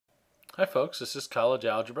Hi folks, this is College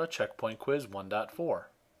Algebra Checkpoint Quiz 1.4.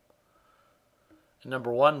 In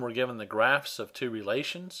number 1, we're given the graphs of two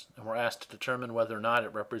relations, and we're asked to determine whether or not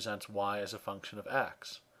it represents y as a function of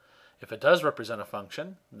x. If it does represent a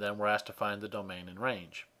function, then we're asked to find the domain and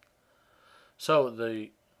range. So the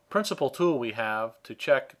principal tool we have to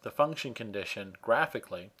check the function condition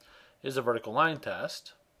graphically is a vertical line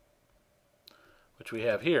test, which we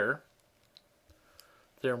have here,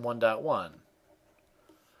 theorem 1.1.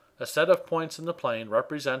 A set of points in the plane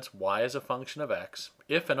represents y as a function of x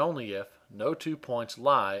if and only if no two points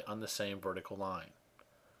lie on the same vertical line.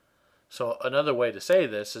 So another way to say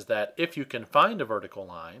this is that if you can find a vertical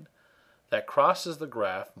line that crosses the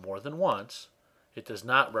graph more than once, it does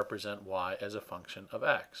not represent y as a function of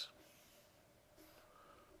x.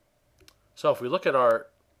 So if we look at our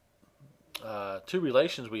two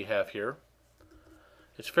relations we have here,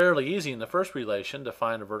 it's fairly easy in the first relation to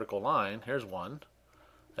find a vertical line. Here's one.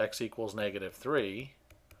 X equals -3,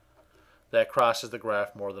 that crosses the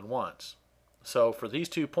graph more than once. So for these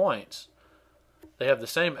 2 points, they have the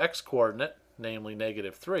same x coordinate, namely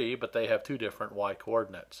 -3, but they have two different y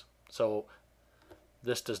coordinates. So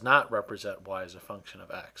this does not represent y as a function of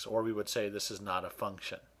x, or we would say this is not a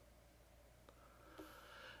function.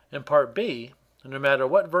 In part B, no matter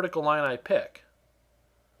what vertical line I pick,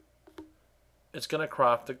 it's going to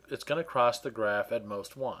cross the graph at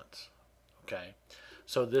most once. Okay.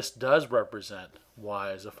 So this does represent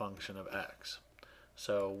y as a function of x.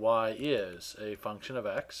 So y is a function of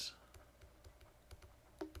x.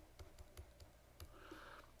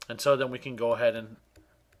 And so then we can go ahead and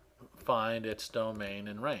find its domain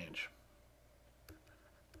and range.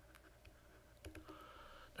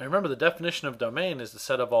 Now remember, the definition of domain is the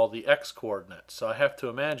set of all the x coordinates. So I have to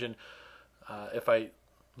imagine if I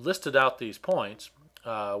listed out these points,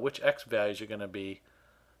 which x values are going to be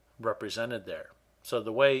represented there. So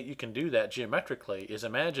the way you can do that geometrically is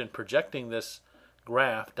imagine projecting this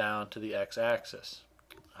graph down to the x-axis.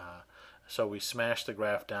 So we smash the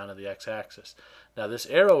graph down to the x-axis. Now this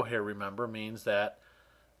arrow here, remember, means that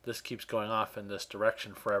this keeps going off in this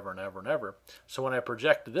direction forever and ever and ever. So when I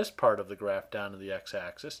project this part of the graph down to the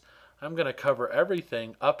x-axis, I'm going to cover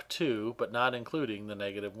everything up to, but not including, the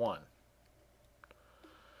 -1.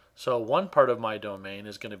 So one part of my domain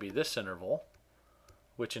is going to be this interval,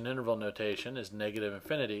 which in interval notation is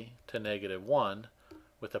 -∞ to -1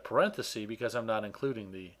 with a parenthesis because I'm not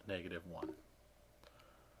including the -1.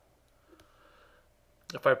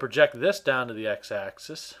 If I project this down to the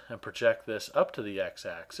x-axis and project this up to the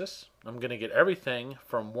x-axis, I'm going to get everything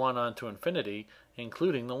from 1 on to infinity,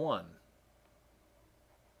 including the 1.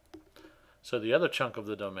 So the other chunk of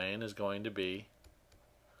the domain is going to be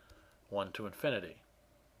 1 to infinity.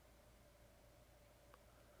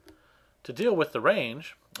 To deal with the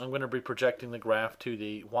range, I'm going to be projecting the graph to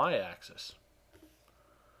the y-axis.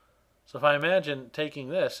 So if I imagine taking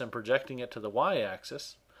this and projecting it to the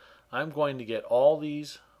y-axis, I'm going to get all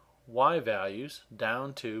these y values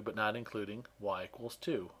down to, but not including, y equals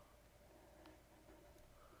 2.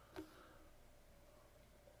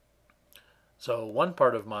 So one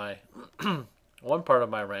part of my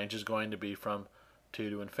range is going to be from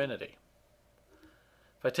 2 to infinity.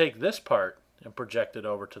 If I take this part and project it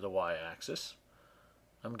over to the y-axis,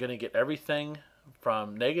 I'm going to get everything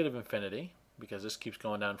from -∞, because this keeps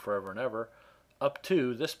going down forever and ever, up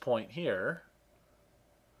to this point here,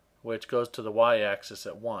 which goes to the y-axis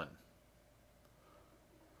at 1.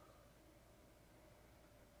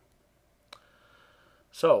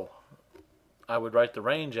 So I would write the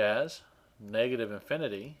range as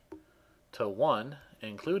 -∞ to 1,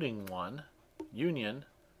 including 1, union,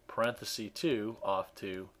 parenthesis 2, off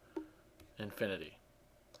to infinity.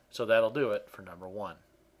 So that'll do it for number 1.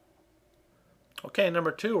 Okay,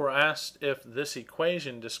 number 2, we're asked if this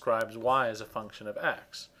equation describes y as a function of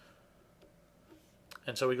x.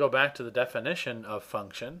 And so we go back to the definition of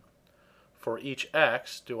function. For each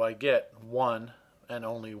x, do I get 1 and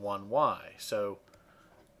only 1 y? So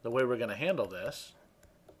the way we're going to handle this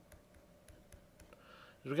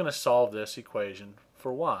is we're going to solve this equation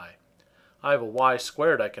for y. I have a y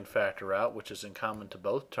squared I can factor out, which is in common to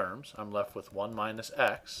both terms. I'm left with 1 minus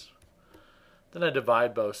x. Then I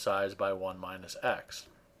divide both sides by 1 minus x.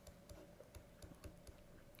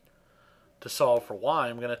 To solve for y,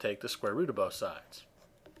 I'm going to take the square root of both sides.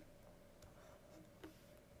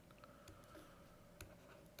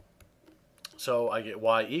 So I get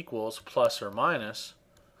y equals plus or minus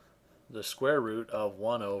the square root of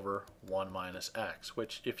 1 over 1 minus x,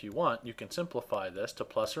 which, if you want, you can simplify this to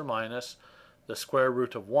plus or minus the square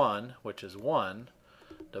root of 1, which is 1,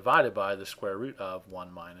 divided by the square root of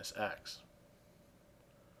 1 minus x.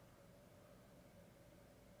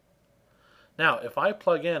 Now, if I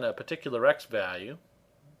plug in a particular x value,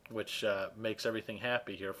 which makes everything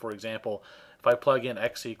happy here, for example, if I plug in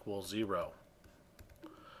x equals 0,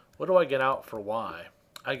 what do I get out for y?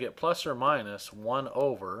 I get plus or minus 1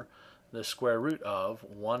 over the square root of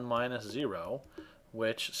 1 minus 0,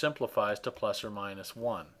 which simplifies to plus or minus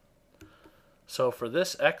 1. So for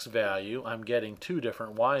this x value, I'm getting two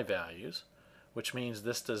different y values, which means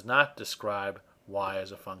this does not describe y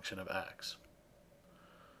as a function of x.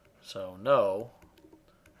 So no,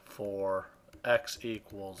 for x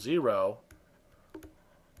equals 0,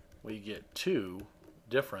 we get two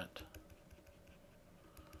different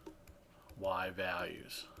y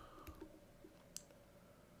values.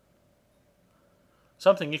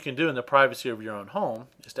 Something you can do in the privacy of your own home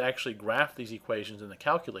is to actually graph these equations in the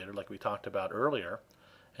calculator like we talked about earlier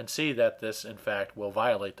and see that this in fact will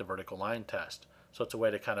violate the vertical line test. So it's a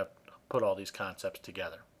way to kind of put all these concepts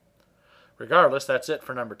together. Regardless, that's it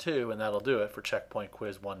for number 2, and that'll do it for Checkpoint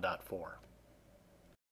Quiz 1.4.